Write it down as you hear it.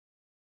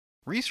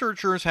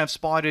Researchers have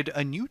spotted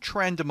a new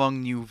trend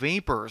among new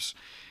vapors.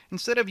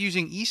 Instead of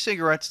using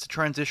e-cigarettes to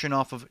transition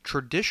off of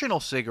traditional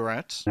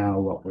cigarettes, Now,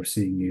 what we're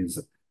seeing is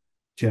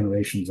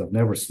generations of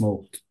never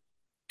smoked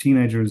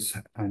teenagers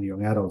and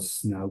young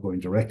adults now going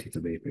directly to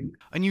vaping.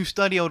 a new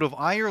study out of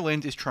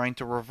Ireland is trying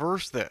to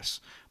reverse this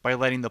by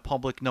letting the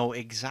public know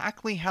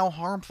exactly how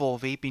harmful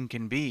vaping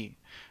can be.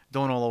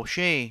 Donal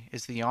O'Shea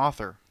is the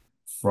author.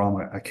 From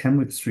a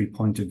chemistry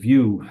point of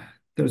view,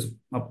 there's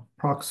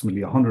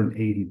approximately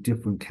 180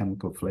 different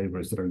chemical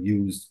flavors that are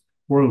used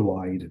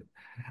worldwide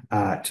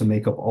to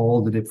make up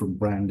all the different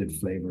branded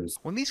flavors.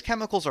 When these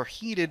chemicals are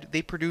heated,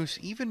 they produce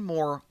even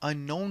more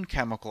unknown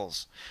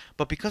chemicals.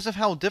 But because of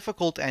how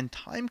difficult and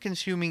time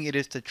consuming it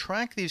is to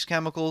track these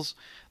chemicals,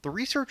 the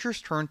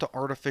researchers turned to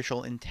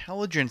artificial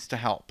intelligence to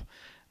help.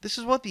 This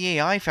is what the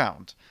AI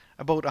found.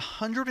 About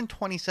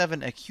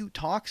 127 acute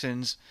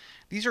toxins,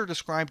 these are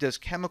described as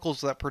chemicals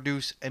that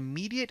produce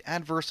immediate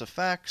adverse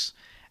effects,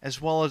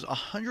 as well as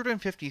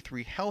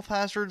 153 health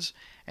hazards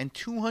and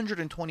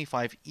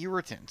 225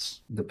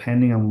 irritants.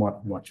 Depending on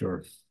what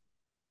your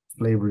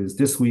flavor is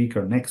this week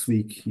or next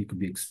week, you could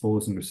be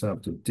exposing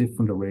yourself to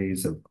different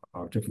arrays of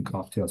or different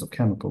cocktails of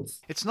chemicals.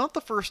 It's not the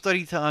first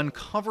study to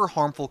uncover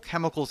harmful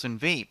chemicals in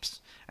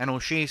vapes, and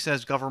O'Shea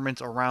says governments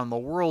around the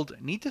world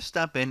need to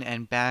step in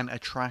and ban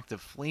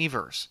attractive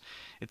flavors.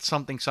 It's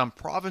something some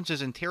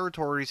provinces and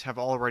territories have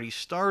already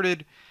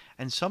started,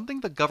 and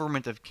something the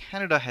government of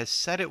Canada has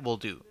said it will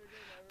do.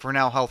 For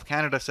now, Health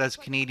Canada says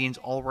Canadians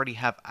already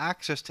have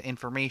access to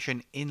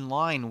information in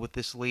line with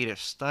this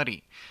latest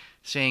study,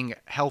 saying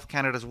Health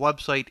Canada's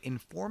website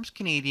informs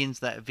Canadians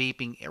that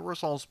vaping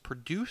aerosols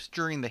produced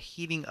during the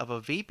heating of a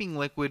vaping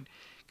liquid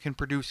can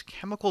produce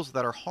chemicals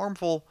that are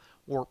harmful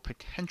or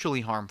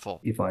potentially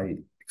harmful. If I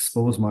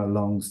expose my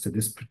lungs to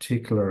this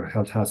particular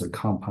health hazard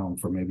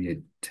compound for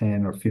maybe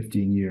 10 or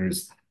 15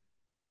 years,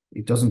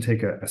 it doesn't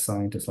take a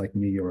scientist like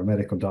me or a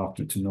medical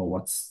doctor to know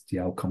what's the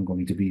outcome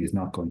going to be is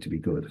not going to be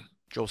good.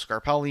 Joe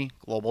Scarpelli,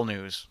 Global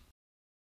News.